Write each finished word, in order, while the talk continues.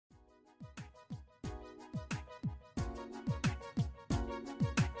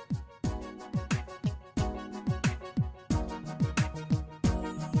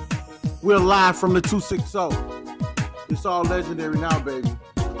We're live from the 260. It's all legendary now, baby.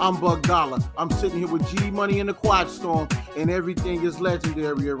 I'm Buck Dollar. I'm sitting here with G Money in the Quiet Storm, and everything is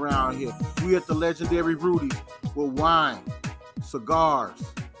legendary around here. We at the legendary Rudy's with wine, cigars,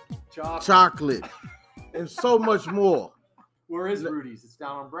 chocolate, and so much more. Where is Rudy's? It's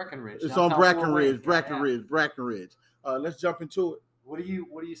down on Breckenridge. It's on Breckenridge. Let's jump into it. What are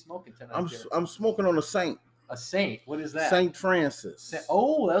you smoking tonight? I'm smoking on a Saint. A Saint. What is that? St. Francis.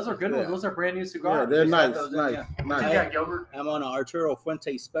 Oh, those are good ones. Those are brand new cigars. Yeah, they're nice. Gilbert? I'm on an Arturo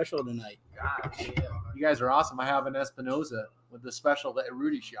Fuente special tonight. Gosh, you guys are awesome. I have an Espinosa with the special at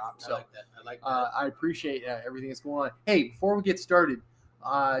Rudy's shop. So I like that. I appreciate everything that's going on. Hey, before we get started,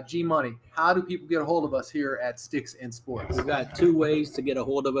 G Money, how do people get a hold of us here at Sticks and Sports? We've got two ways to get a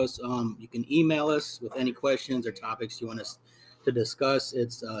hold of us. You can email us with any questions or topics you want us to discuss.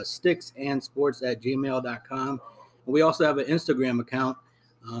 It's sticksandsports@gmail.com. We also have an Instagram account,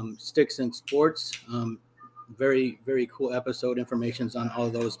 Sticks and Sports. Very, very cool episode. Information's on all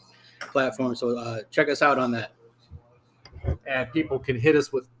of those platforms. So check us out on that. And people can hit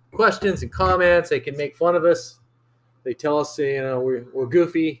us with questions and comments. They can make fun of us. They tell us, we're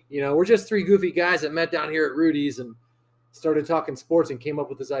goofy. We're just three goofy guys that met down here at Rudy's and started talking sports and came up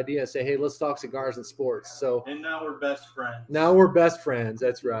with this idea. Say, hey, let's talk cigars and sports. And now we're best friends.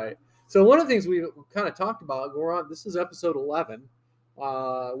 That's right. So one of the things we kind of talked about, this is episode 11.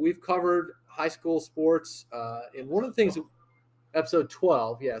 We've covered high school sports. And one of the things, episode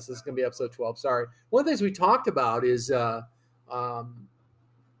 12, yes, this is going to be episode 12, sorry. One of the things we talked about is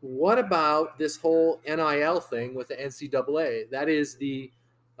what about this whole NIL thing with the NCAA? That is the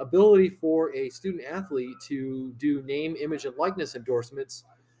ability for a student athlete to do name, image, and likeness endorsements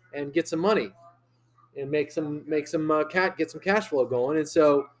and get some money and get some cash flow going. And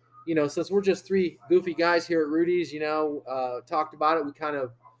so, since we're just three goofy guys here at Rudy's, talked about it. We kind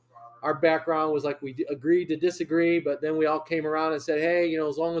of, our background was like we agreed to disagree, but then we all came around and said, hey,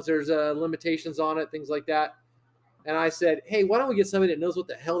 as long as there's limitations on it, things like that. And I said, hey, why don't we get somebody that knows what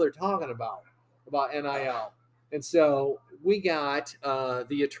the hell they're talking about NIL? And so we got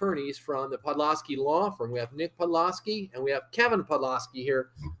the attorneys from the Podlosky Law Firm. We have Nick Podlosky and we have Kevin Podlosky here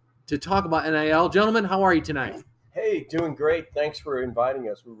to talk about NIL. Gentlemen, how are you tonight? Hey, doing great. Thanks for inviting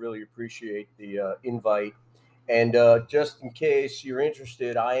us. We really appreciate the invite. And just in case you're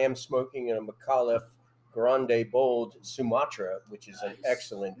interested, I am smoking a McAuliffe Grande Bold Sumatra, which is an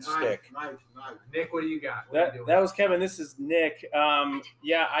excellent stick. Nice. Nick, what do you got? That was Kevin. This is Nick.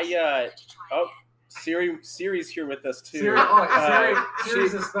 Siri's here with us too.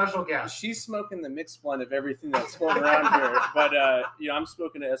 Siri's a special guest. She's smoking the mixed blend of everything that's going around here. But I'm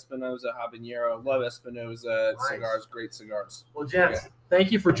smoking an Espinosa Habanero. Love Espinosa cigars. Great cigars. Well, gents,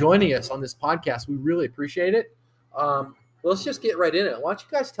 thank you for joining us on this podcast. We really appreciate it. Let's just get right in it. Why don't you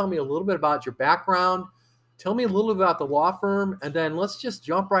guys tell me a little bit about your background? Tell me a little bit about the law firm, and then let's just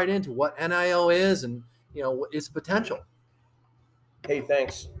jump right into what NIL is and its potential. Hey,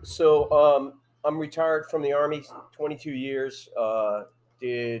 thanks. So I'm retired from the Army, 22 years.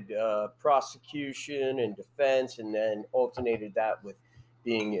 Did prosecution and defense, and then alternated that with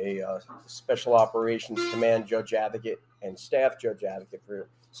being a special operations command judge advocate and staff judge advocate for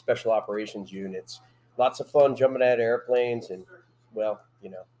special operations units. Lots of fun jumping out of airplanes and,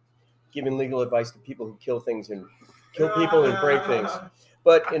 giving legal advice to people who kill people and break things.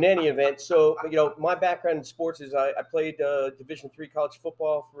 But in any event, so, my background in sports is I played Division III college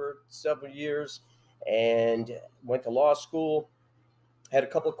football for several years and went to law school, had a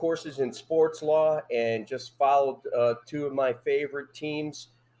couple of courses in sports law, and just followed two of my favorite teams,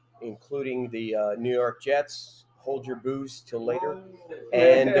 including the New York Jets. Hold your booze till later,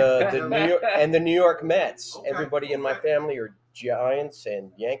 and the New York Mets. Everybody in my family are Giants and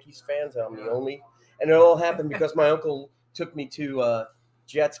Yankees fans. I'm the only, and it all happened because my uncle took me to a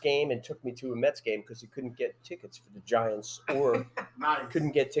Jets game and took me to a Mets game because he couldn't get tickets for the Giants or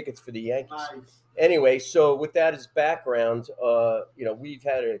couldn't get tickets for the Yankees. Anyway, so with that as background, we've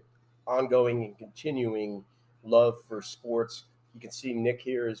had an ongoing and continuing love for sports. You can see Nick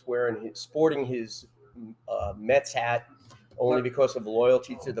here is sporting his Mets hat only because of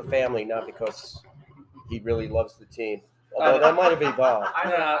loyalty to the family, not because he really loves the team. Although that might have evolved. I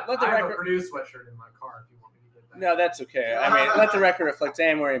have a Purdue sweatshirt in my car if you want me to get that. No, that's okay. I mean, let the record reflect. I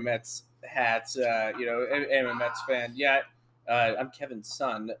am wearing Mets hats. I'm a Mets fan. Yeah, I'm Kevin's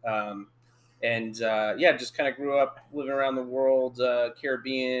son. Just kind of grew up living around the world,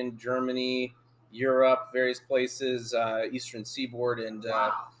 Caribbean, Germany, Europe, various places, Eastern Seaboard, and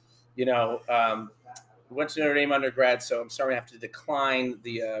went to Notre Dame undergrad. So I'm sorry I have to decline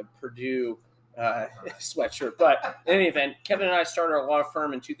the Purdue sweatshirt. But in any event, Kevin and I started our law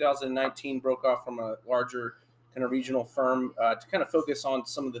firm in 2019, broke off from a larger kind of regional firm to kind of focus on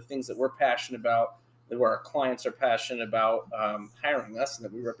some of the things that we're passionate about, that where our clients are passionate about hiring us and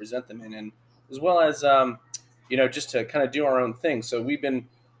that we represent them in, and as well as, just to kind of do our own thing. So we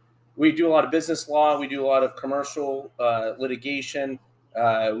do a lot of business law. We do a lot of commercial litigation.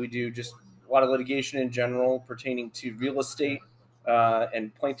 We do just a lot of litigation in general pertaining to real estate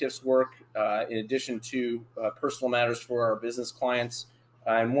and plaintiffs' work, in addition to personal matters for our business clients.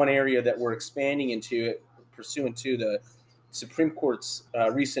 And one area that we're expanding into, pursuant to the Supreme Court's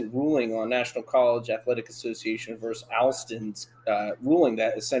recent ruling on National College Athletic Association versus Alston's ruling,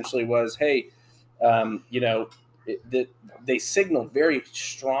 that essentially was, hey, they signaled very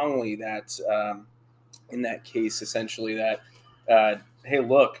strongly that in that case, essentially that, hey,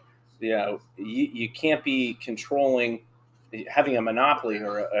 look, you can't be controlling, having a monopoly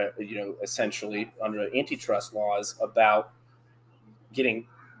or essentially under antitrust laws about getting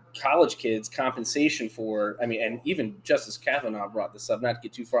college kids compensation for, and even Justice Kavanaugh brought this up, not to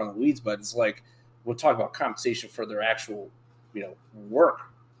get too far in the weeds, but it's like, we'll talk about compensation for their actual, work,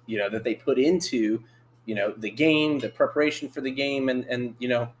 that they put into, the game, the preparation for the game, and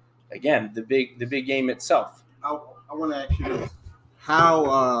again, the big game itself. I want to ask you this: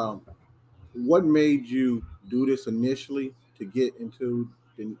 what made you do this initially to get into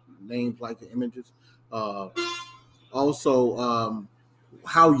the names like the images? Also,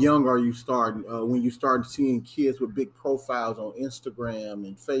 how young are you starting when you start seeing kids with big profiles on Instagram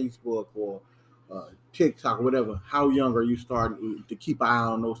and Facebook or TikTok or whatever? How young are you starting to keep an eye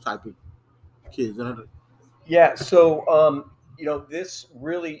on those type of kids? Yeah, so this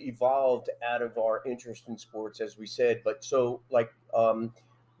really evolved out of our interest in sports, as we said. But so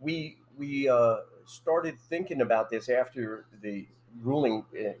we started thinking about this after the ruling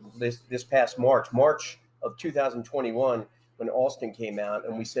this past March of 2021, when Alston came out,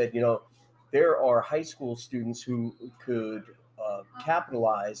 and we said, there are high school students who could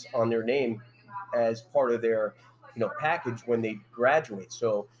capitalize on their name as part of their package when they graduate.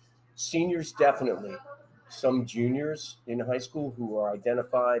 So seniors, definitely. Some juniors in high school who are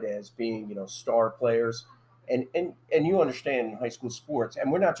identified as being, star players, and you understand high school sports,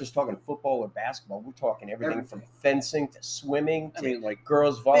 and we're not just talking football or basketball. We're talking everything from fencing to swimming to like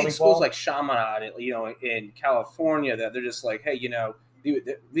girls volleyball. Big schools like Chaminade, in California, that they're just like, hey,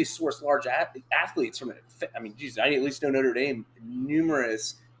 these source large athletes from it. I at least know Notre Dame,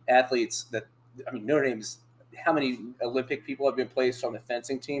 numerous athletes that, Notre Dame's, how many Olympic people have been placed on the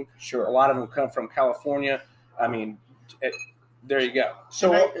fencing team? Sure. A lot of them come from California. There you go.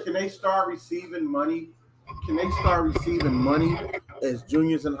 So can they start receiving money? Can they start receiving money as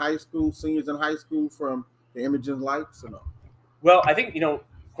juniors in high school, seniors in high school from the Images Lights or no? Well, I think,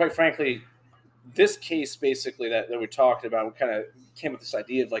 quite frankly, this case basically that we talked about, we kind of came with this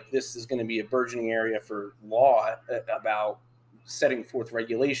idea of like, this is going to be a burgeoning area for law about setting forth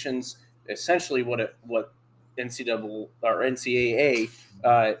regulations. Essentially what NCAA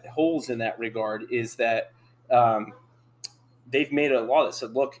holds in that regard is that they've made a law that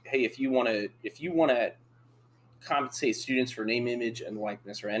said, look, hey, if you want to compensate students for name, image, and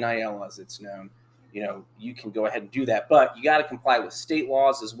likeness, or NIL as it's known, you can go ahead and do that, but you got to comply with state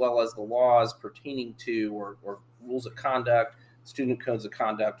laws as well as the laws pertaining to or rules of conduct, student codes of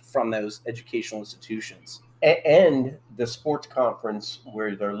conduct from those educational institutions. And the sports conference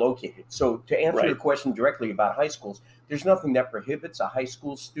where they're located. So to answer your question directly about high schools, there's nothing that prohibits a high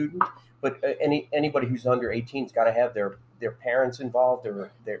school student, but anybody who's under 18's got to have their parents involved,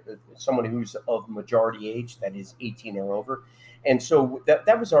 or someone who's of majority age, that is 18 or over. And so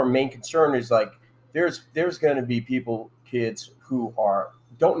that was our main concern, is like, there's going to be kids who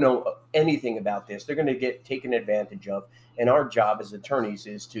don't know anything about this. They're going to get taken advantage of. And our job as attorneys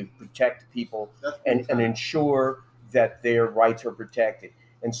is to protect people and ensure that their rights are protected.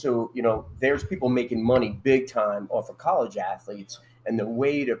 And so, there's people making money big time off of college athletes. And the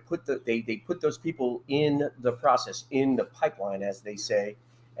way to they put those people in the process, in the pipeline, as they say,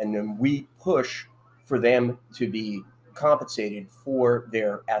 and then we push for them to be compensated for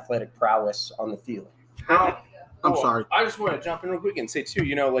their athletic prowess on the field. I'm sorry. I just want to jump in real quick and say too,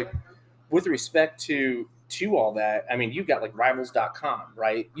 with respect to all that, you've got like rivals.com,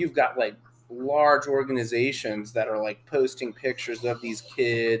 right? You've got like large organizations that are like posting pictures of these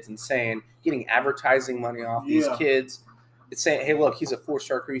kids and getting advertising money off these kids. It's saying, hey, look, he's a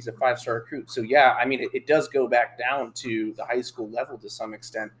 4-star recruit, he's a 5-star recruit. So yeah, it does go back down to the high school level to some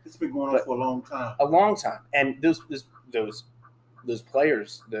extent. It's been going on for a long time. A long time. And those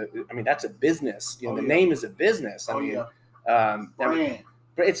players, that's a business. The name is a business. Brand.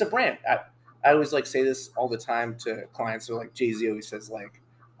 But it's a brand. I always like say this all the time to clients. So like Jay-Z always says, like,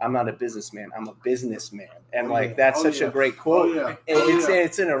 I'm not a businessman, I'm a businessman. And like that's such a great quote. And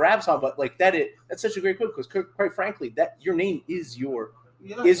it's in a rap song, but like that's such a great quote because quite frankly, that your name is your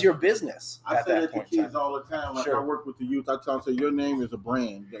business. I say that to kids all the time. Like I work with the youth, I tell them, say your name is a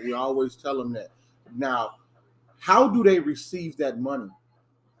brand. That we always tell them that. Now, how do they receive that money?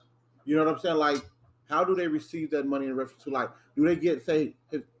 You know what I'm saying? Like, how do they receive that money in reference to, like, do they get, say,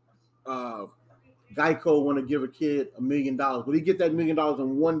 if Geico want to give a kid $1 million, will he get that $1 million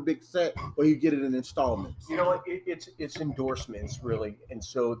in one big set, or he get it in installments? You know what? It's endorsements, really, and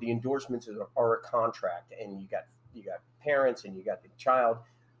so the endorsements are a contract, and you got parents and you got the child.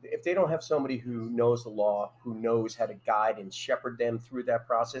 If they don't have somebody who knows the law, who knows how to guide and shepherd them through that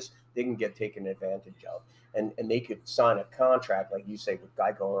process, they can get taken advantage of. And they could sign a contract, like you say, with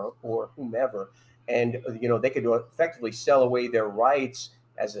Geico or whomever, and they could effectively sell away their rights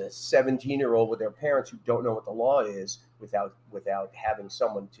as a 17-year-old with their parents who don't know what the law is, without having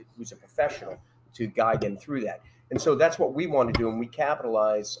someone who's a professional to guide them through that. And so that's what we want to do, and we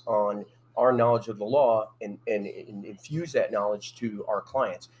capitalize on our knowledge of the law and infuse that knowledge to our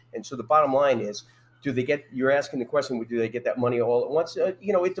clients. And so the bottom line is, you're asking the question, do they get that money all at once?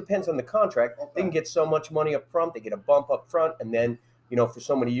 It depends on the contract. Okay. They can get so much money up front, they get a bump up front, and then, for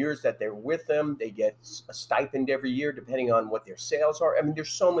so many years that they're with them, they get a stipend every year, depending on what their sales are. I mean,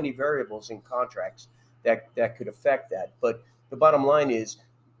 there's so many variables in contracts that could affect that. But the bottom line is,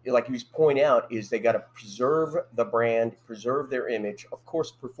 like you point out, is they got to preserve the brand, preserve their image, of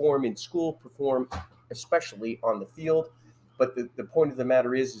course, perform in school, perform especially on the field. But the point of the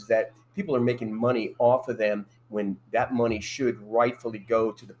matter is that people are making money off of them when that money should rightfully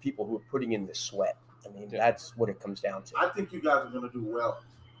go to the people who are putting in the sweat. I mean, that's what it comes down to. I think you guys are going to do well.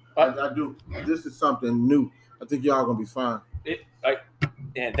 I do. This is something new. I think y'all going to be fine.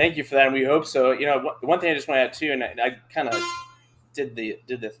 And thank you for that, and we hope so. One thing I just want to add too, and I kind of did the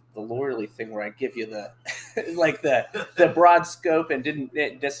lawyerly thing where I give you the like the broad scope and didn't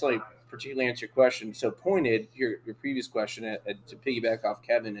necessarily particularly answer your question. So pointed your previous question to piggyback off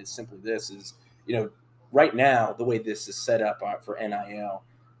Kevin is simply this: is right now the way this is set up for NIL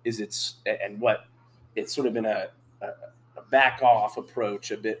is it's sort of been a back off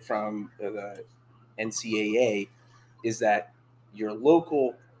approach a bit from the NCAA, is that your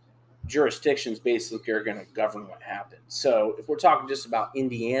local jurisdictions basically are going to govern what happens. So if we're talking just about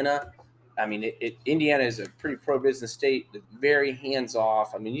Indiana, I mean, Indiana is a pretty pro-business state, very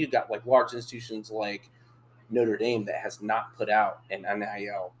hands-off. I mean, you've got like large institutions like Notre Dame that has not put out an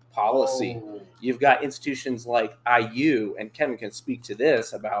NIL policy. Oh. You've got institutions like IU, and Kevin can speak to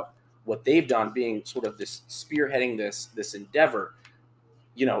this about what they've done, being sort of this spearheading this endeavor.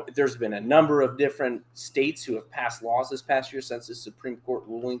 There's been a number of different states who have passed laws this past year since the Supreme Court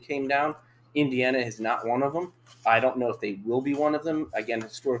ruling came down. Indiana is not one of them. I don't know if they will be one of them. Again,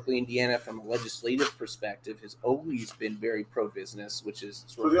 historically, Indiana, from a legislative perspective, has always been very pro-business, which is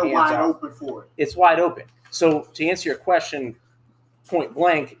sort of they're wide open for it. It's wide open. So to answer your question, point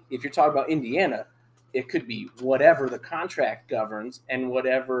blank, if you're talking about Indiana, it could be whatever the contract governs and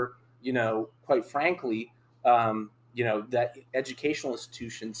whatever, quite frankly, that educational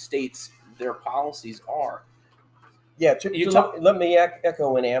institution states their policies are. Yeah, let me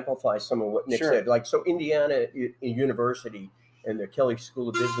echo and amplify some of what Nick said. Like, so Indiana University and the Kelley School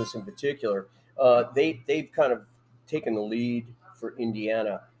of Business in particular, they've kind of taken the lead for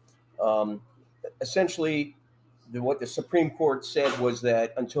Indiana. Essentially, what the Supreme Court said was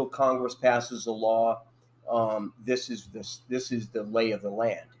that until Congress passes a law, this is the lay of the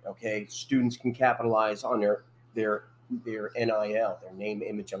land. Okay, students can capitalize on their NIL, their name,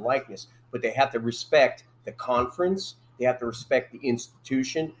 image, and likeness, but they have to respect the conference, they have to respect the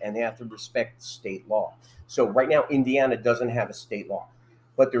institution, and they have to respect state law. So right now, Indiana doesn't have a state law,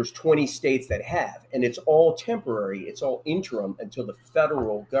 but there's 20 states that have, and it's all temporary, it's all interim until the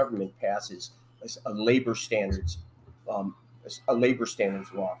federal government passes a labor standards law.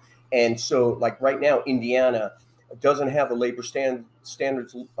 And so, like right now, Indiana doesn't have a labor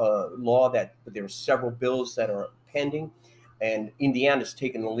standards law, but there are several bills that are pending, and Indiana's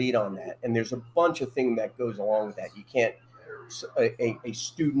taken the lead on that. And there's a bunch of things that goes along with that. You can't, a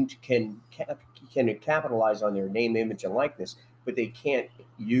student can capitalize on their name, image, and likeness, but they can't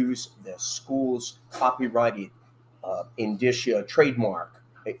use the school's copyrighted indicia, trademark,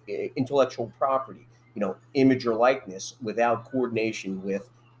 intellectual property, image or likeness without coordination with,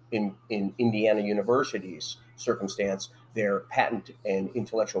 in Indiana University's circumstance, their patent and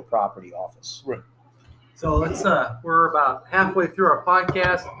intellectual property office. Right. So we're about halfway through our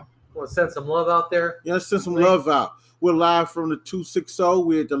podcast. Want to send some love out there? Yeah, let's send some love out. We're live from the 260.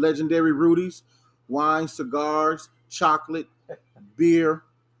 We're at the legendary Rudy's. Wine, cigars, chocolate, beer.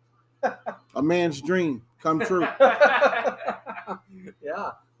 A man's dream come true.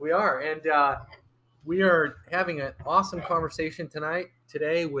 Yeah, we are. And we are having an awesome conversation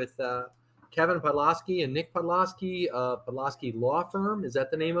today with Kevin Podlosky and Nick Podlosky, Podlosky Law Firm. Is that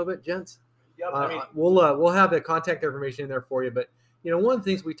the name of it, gents? Yep. We'll have the contact information in there for you. But one of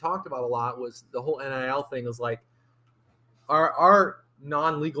the things we talked about a lot was the whole NIL thing. Is like our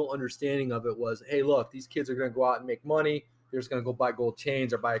non-legal understanding of it was, hey, look, these kids are going to go out and make money. They're just going to go buy gold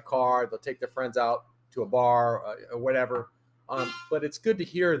chains or buy a car. They'll take their friends out to a bar or whatever. But it's good to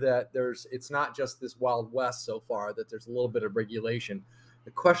hear that it's not just this Wild West so far, that there's a little bit of regulation.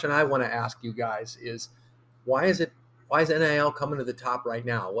 The question I want to ask you guys is, why is NIL coming to the top right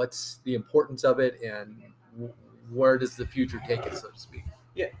now? What's the importance of it, and where does the future take it, so to speak?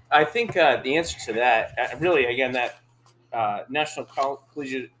 Yeah, I think the answer to that, really, again, that National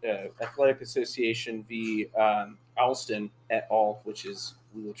Collegiate Athletic Association v. Alston et al., which is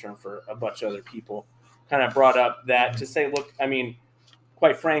legal term for a bunch of other people, kind of brought up that to say, look, I mean,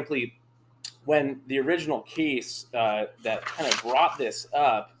 quite frankly, when the original case that kind of brought this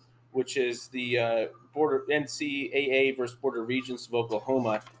up, which is the NCAA versus Board of Regents of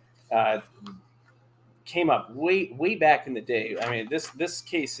Oklahoma, came up way back in the day. I mean, this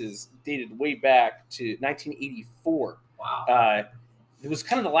case is dated way back to 1984. Wow. It was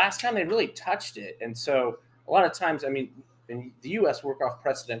kind of the last time they really touched it. And so a lot of times, I mean, in the U.S. work off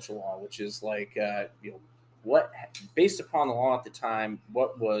precedential law, which is like, what, based upon the law at the time,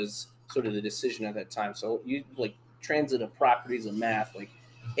 what was sort of the decision at that time. So you like transitive properties of math, like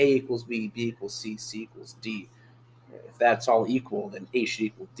A equals B, B equals C, C equals D. If that's all equal, then A should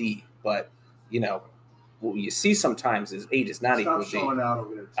equal D. But, what you see sometimes is A does not equal D.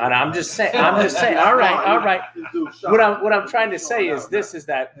 And I'm just saying, all right. What I'm trying to say is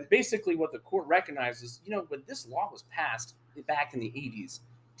that basically what the court recognizes, when this law was passed back in the 80s,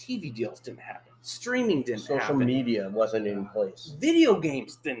 TV deals didn't happen. Streaming didn't happen. Social media wasn't in place. Video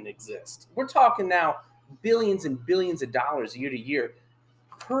games didn't exist. We're talking now billions and billions of dollars year to year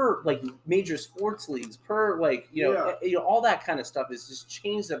per like major sports leagues, per like all that kind of stuff has just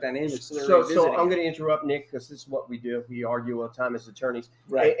changed the dynamics. So I'm going to interrupt Nick because this is what we do. We argue all the time as attorneys,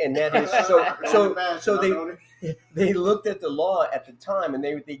 right? And that is so they looked at the law at the time and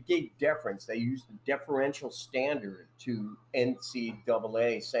they gave deference. They used the deferential standard to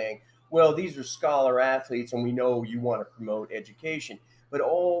NCAA, saying, well, these are scholar athletes, and we know you want to promote education. But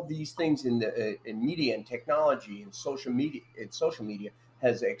all these things in media and technology and social media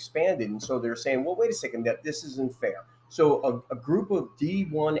has expanded, and so they're saying, well, wait a second, that this isn't fair. So a group of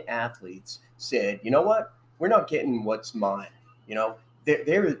D1 athletes said, you know what, we're not getting what's mine.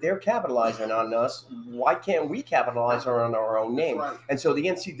 They're capitalizing on us. Why can't we capitalize on our own name? Right. And so the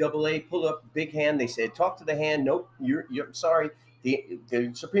NCAA pulled up a big hand. They said, talk to the hand. Nope, you're sorry. The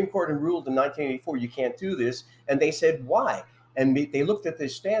Supreme Court ruled in 1984 you can't do this, and they said why. And they looked at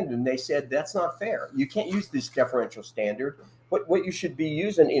this standard and they said, that's not fair. You can't use this deferential standard. What you should be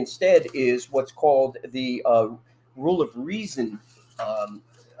using instead is what's called the rule of reason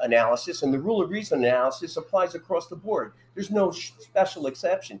analysis. And the rule of reason analysis applies across the board. There's no special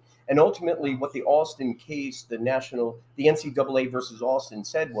exception. And ultimately, what the Alston case, the NCAA versus Alston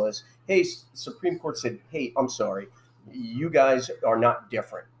said was, hey, Supreme Court said, hey, I'm sorry, you guys are not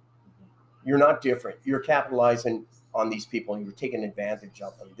different. You're not different. You're capitalizing on these people and you're taking advantage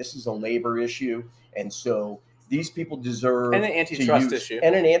of them. This is a labor issue. And so these people deserve an antitrust issue.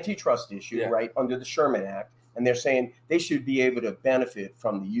 And an antitrust issue, yeah. Right, under the Sherman Act. And they're saying they should be able to benefit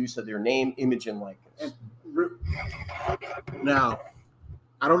from the use of their name, image, and likeness. Now,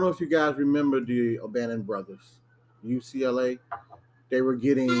 I don't know if you guys remember the O'Bannon brothers, UCLA. They were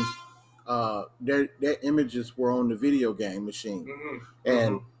getting their images were on the video game machine,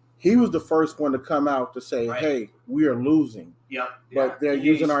 and he was the first one to come out to say, right. "Hey, we are losing." Yeah, but they're EA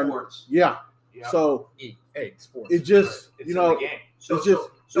using Sports. Yeah. So sports. It just it's you know in the game. So it's just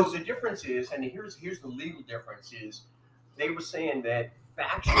so the difference is, and here's the legal difference is, they were saying that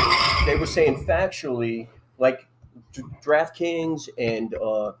factually, like DraftKings and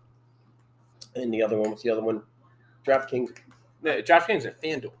the other one, what's the other one? DraftKings. No, DraftKings are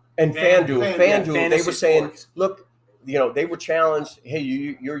FanDuel. And FanDuel, they were saying, sports. look, they were challenged. Hey,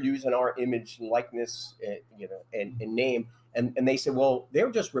 you're using our image and likeness, and name, and they said, well,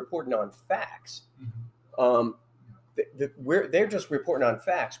 they're just reporting on facts. They're just reporting on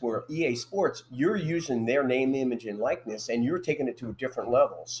facts. Where EA Sports, you're using their name, image, and likeness, and you're taking it to a different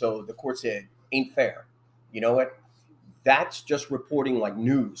level. So the court said, ain't fair. You know what? that's just reporting like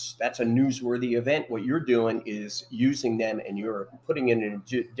news. That's a newsworthy event. What you're doing is using them and you're putting it in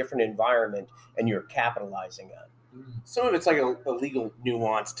a different environment and you're capitalizing on it. Some of it's like a legal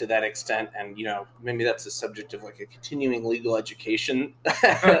nuance to that extent, and maybe that's a subject of like a continuing legal education,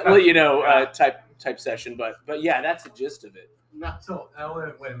 type session. But yeah, that's the gist of it. So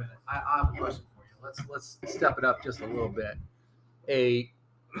wait a minute. I have a question for you. Let's step it up just a little bit. A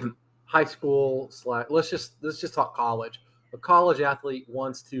high school / let's just talk college. A college athlete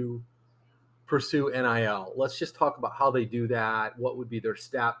wants to pursue NIL. Let's just talk about how they do that. What would be their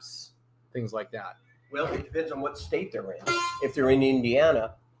steps, things like that. Well, it depends on what state they're in. If they're in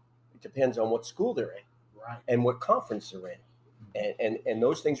Indiana, it depends on what school they're in, Right. and what conference they're in, and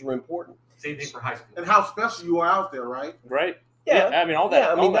those things are important. Same thing for high school. And how special you are out there, right? Right. Yeah. I mean, all that. Yeah,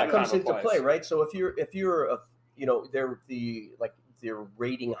 I all mean that that comes kind of into applies. play, right? So if you're a they're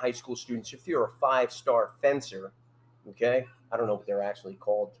rating high school students. If you're a 5-star fencer, okay, I don't know what they're actually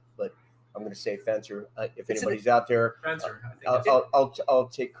called, but I'm going to say fencer. If anybody's out there, Fencer, I think. I'll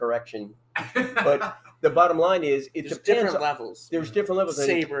take correction. But the bottom line is, it There's depends. different levels. There's different levels. and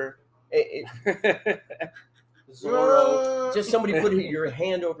Saber. Zorro. Just somebody put your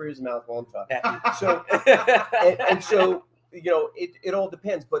hand over his mouth while I'm talking. So and so it all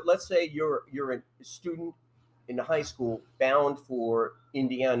depends. But let's say you're a student in high school bound for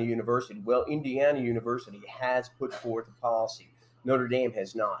Indiana University. Well, Indiana University has put forth a policy. Notre Dame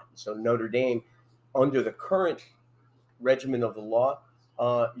has not. So Notre Dame, under the current regimen of the law,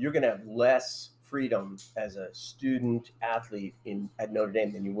 you're going to have less freedom as a student athlete at Notre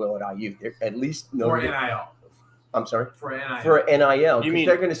Dame than you will at IU. At least Notre Dame. NIL. I'm sorry. For NIL. For NIL, You because mean-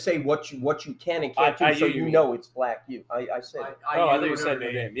 they're going to say what you can and can't do, so you mean. it's black you. I said it. Oh, I thought you said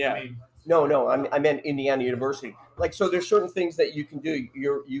Notre Dame. Yeah. No, I meant Indiana University. Like, so there's certain things that you can do.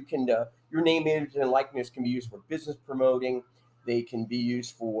 Your name, image, and likeness can be used for business promoting. They can be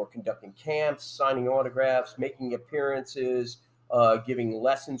used for conducting camps, signing autographs, making appearances, giving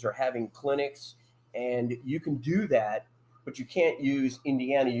lessons, or having clinics. And you can do that, but you can't use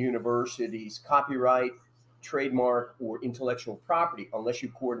Indiana University's copyright, trademark, or intellectual property unless you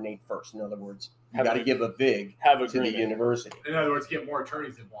coordinate first. In other words, you Have got to a- give a VIG Have a to the university. In other words, get more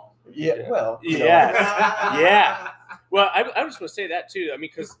attorneys involved. Yeah, well, Yes. Yeah. Well, I just want to say that too. I mean,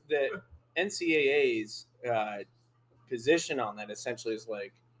 because the NCAA's position on that essentially is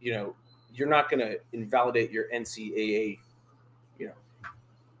like, you're not going to invalidate your NCAA,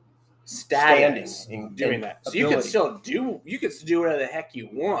 status Standing in doing and that. So you can ability. still do whatever the heck you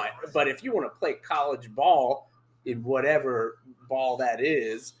want. But if you want to play college ball in whatever ball that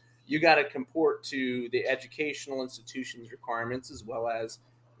is, you got to comport to the educational institutions requirements as well as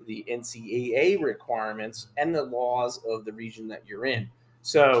the NCAA requirements and the laws of the region that you're in.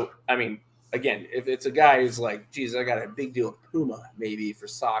 So, I mean, again, if it's a guy who's like, geez, I got a big deal with Puma maybe for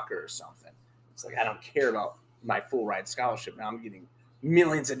soccer or something. It's like, I don't care about my full ride scholarship. Now I'm getting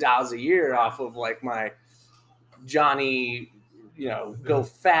millions of dollars a year off of like my Johnny, go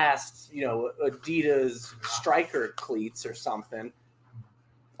fast, Adidas striker cleats or something.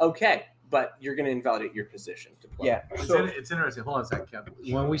 Okay. But you're going to invalidate your position to play. Yeah. So it's interesting. Hold on a second, Kevin.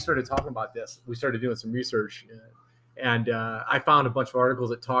 When we started talking about this, we started doing some research, and I found a bunch of articles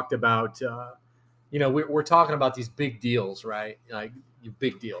that talked about, we're talking about these big deals, right? Like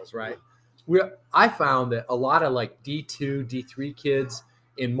big deals, right? I found that a lot of like D2, D3 kids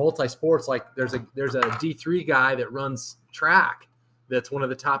in multi-sports, like there's a D3 guy that runs track that's one of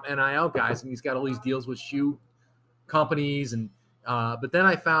the top NIL guys, and he's got all these deals with shoe companies and. But then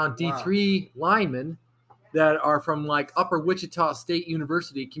I found D3 linemen that are from like Upper Wichita State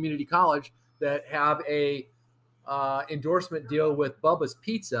University Community College that have a endorsement deal with Bubba's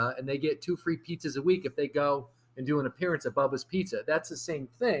Pizza, and they get 2 free pizzas a week if they go and do an appearance at Bubba's Pizza. That's the same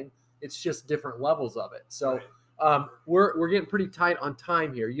thing. It's just different levels of it. So we're getting pretty tight on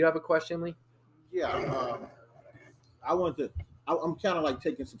time here. You have a question, Lee? Yeah. I'm kind of like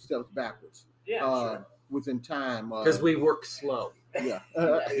taking some steps backwards. Yeah, sure. Within time. Because we work slow. Yeah.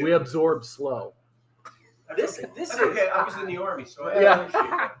 We absorb slow. This is okay. I was in the Army, so I Yeah. appreciate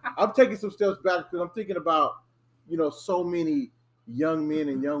that. I'm taking some steps back because I'm thinking about, so many young men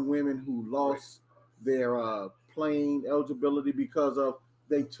and young women who lost their playing eligibility because of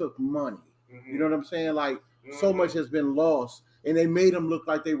they took money. You know what I'm saying? Like so much has been lost, and they made them look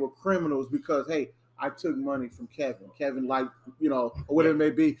like they were criminals because, hey, I took money from Kevin. Kevin, like, or whatever it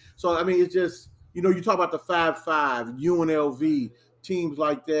may be. So I mean, it's just, you talk about the 5-5, UNLV, teams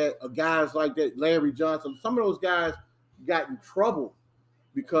like that, guys like that, Larry Johnson. Some of those guys got in trouble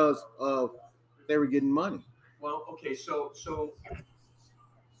because of they were getting money. Well, okay, so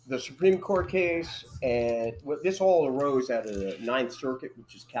the Supreme Court case, and this all arose out of the Ninth Circuit,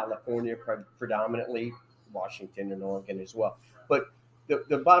 which is California predominantly, Washington and Oregon as well. But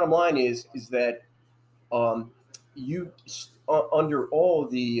the bottom line is that you under all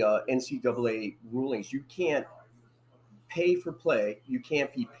the NCAA rulings, you can't pay for play. You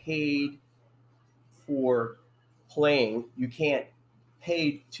can't be paid for playing. You can't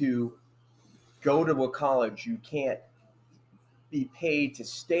pay to go to a college. You can't be paid to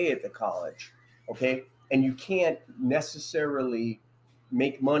stay at the college, okay? And you can't necessarily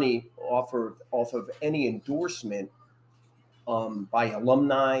make money off of any endorsement by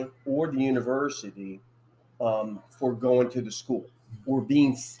alumni or the university for going to the school or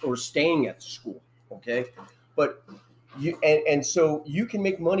staying at the school, okay? But and so you can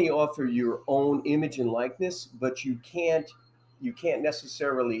make money off of your own image and likeness, but you can't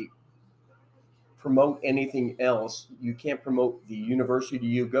necessarily promote anything else. You can't promote the university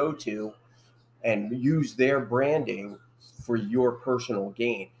you go to and use their branding for your personal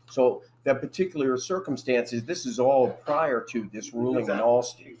gain. So that particular circumstances, this is all prior to this ruling in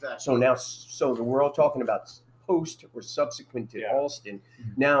Alston. Exactly. So we're all talking about post or subsequent to Alston.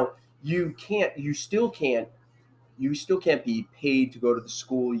 Now you still can't be paid to go to the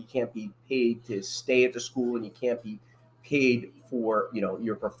school. You can't be paid to stay at the school, and you can't be paid for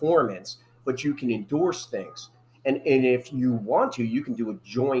your performance. But you can endorse things, and if you want to, you can do a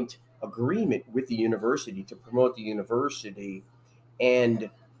joint agreement with the university to promote the university, and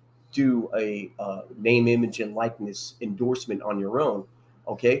do a name, image, and likeness endorsement on your own.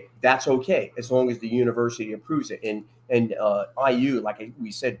 Okay, that's okay as long as the university approves it. And IU, like we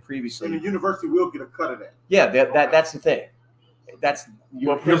said previously, And the university will get a cut of that. yeah, that's the thing. That's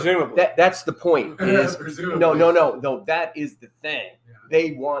presumably. that's the point. Is Presumably. no. That is the thing. Yeah.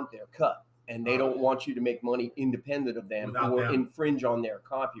 They want their cut, and they don't want you to make money independent of them Without or them. infringe on their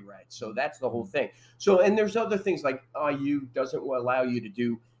copyright. So that's the whole thing. So, and there's other things like IU doesn't allow you to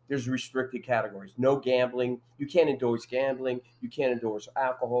do. There's restricted categories. No gambling. You can't endorse gambling. You can't endorse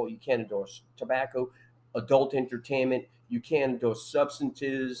alcohol. You can't endorse tobacco, adult entertainment. You can't endorse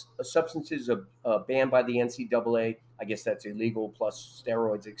substances. Substances are banned by the NCAA. I guess that's illegal, plus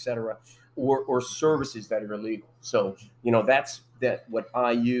steroids, etc. Or services that are illegal. So, that's what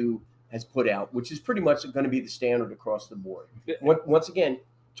IU has put out, which is pretty much going to be the standard across the board. Once again,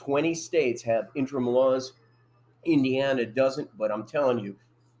 20 states have interim laws. Indiana doesn't, but I'm telling you,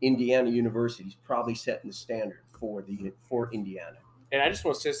 Indiana University is probably setting the standard for Indiana. And I just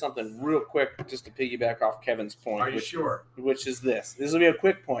want to say something real quick, just to piggyback off Kevin's point. Are you sure? Which is this. This will be a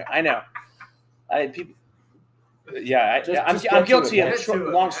quick point. I know. I'm Just guilty get of to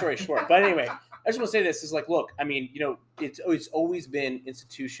it. long story short. But anyway, I just want to say this is like, look, I mean, it's always been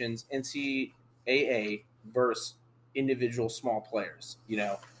institutions, NCAA versus individual small players,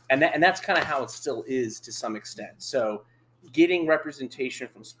 and that's kind of how it still is to some extent. So getting representation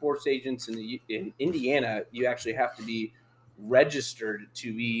from sports agents in Indiana, you actually have to be registered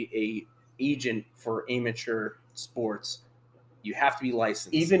to be a agent for amateur sports. You have to be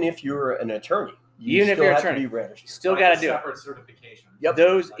licensed. Even if you're an attorney, Even if you're an have attorney. to be registered. Still Like got a to do it. separate certification. Yep.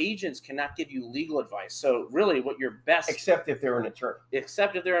 Those agents cannot give you legal advice. So really what your best, Except if they're an attorney.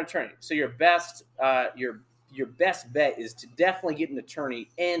 except if they're an attorney. So your best bet is to definitely get an attorney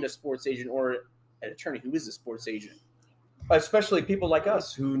and a sports agent, or an attorney who is a sports agent. Especially people like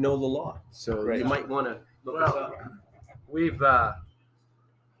us who know the law. So Right. you might want to look us up.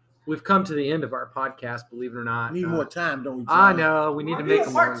 We've come to the end of our podcast, believe it or not. Need more time, don't we, John? I know we need to make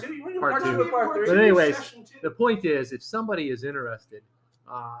them part longer. two. You want to do part part two. two or part three? But anyways, the point is, if somebody is interested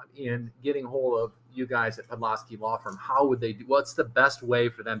in getting hold of you guys at Podolsky Law Firm, how would they do? What's the best way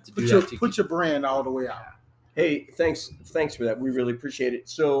for them to do that? Put your brand all the way out. Hey, thanks for that. We really appreciate it.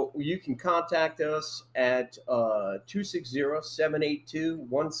 So you can contact us at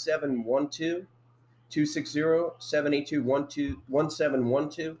 260-782-1712,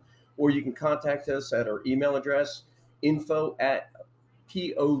 260-782-1712, or you can contact us at our email address,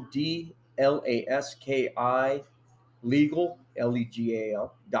 info@podlaski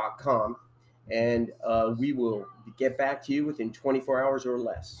legal.com, and we will get back to you within 24 hours or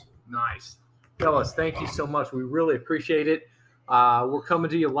less. Nice. Fellas, thank you so much. We really appreciate it. We're coming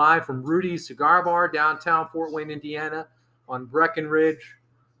to you live from Rudy's Cigar Bar, downtown Fort Wayne, Indiana, on Breckenridge.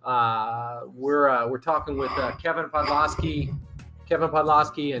 We're talking with Kevin Podolsky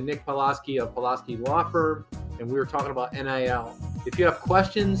and Nick Podolsky of Podolsky Law Firm, and we were talking about NIL. If you have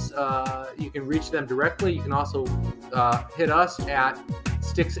questions, you can reach them directly. You can also hit us at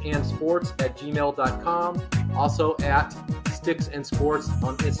sticksandsports@gmail.com, also at Sticks and Sports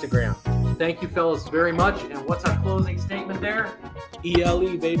on Instagram. thank you, fellas, very much. And what's our closing statement there?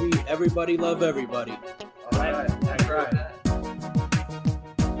 ELE, baby. Everybody love everybody. All right. That's right.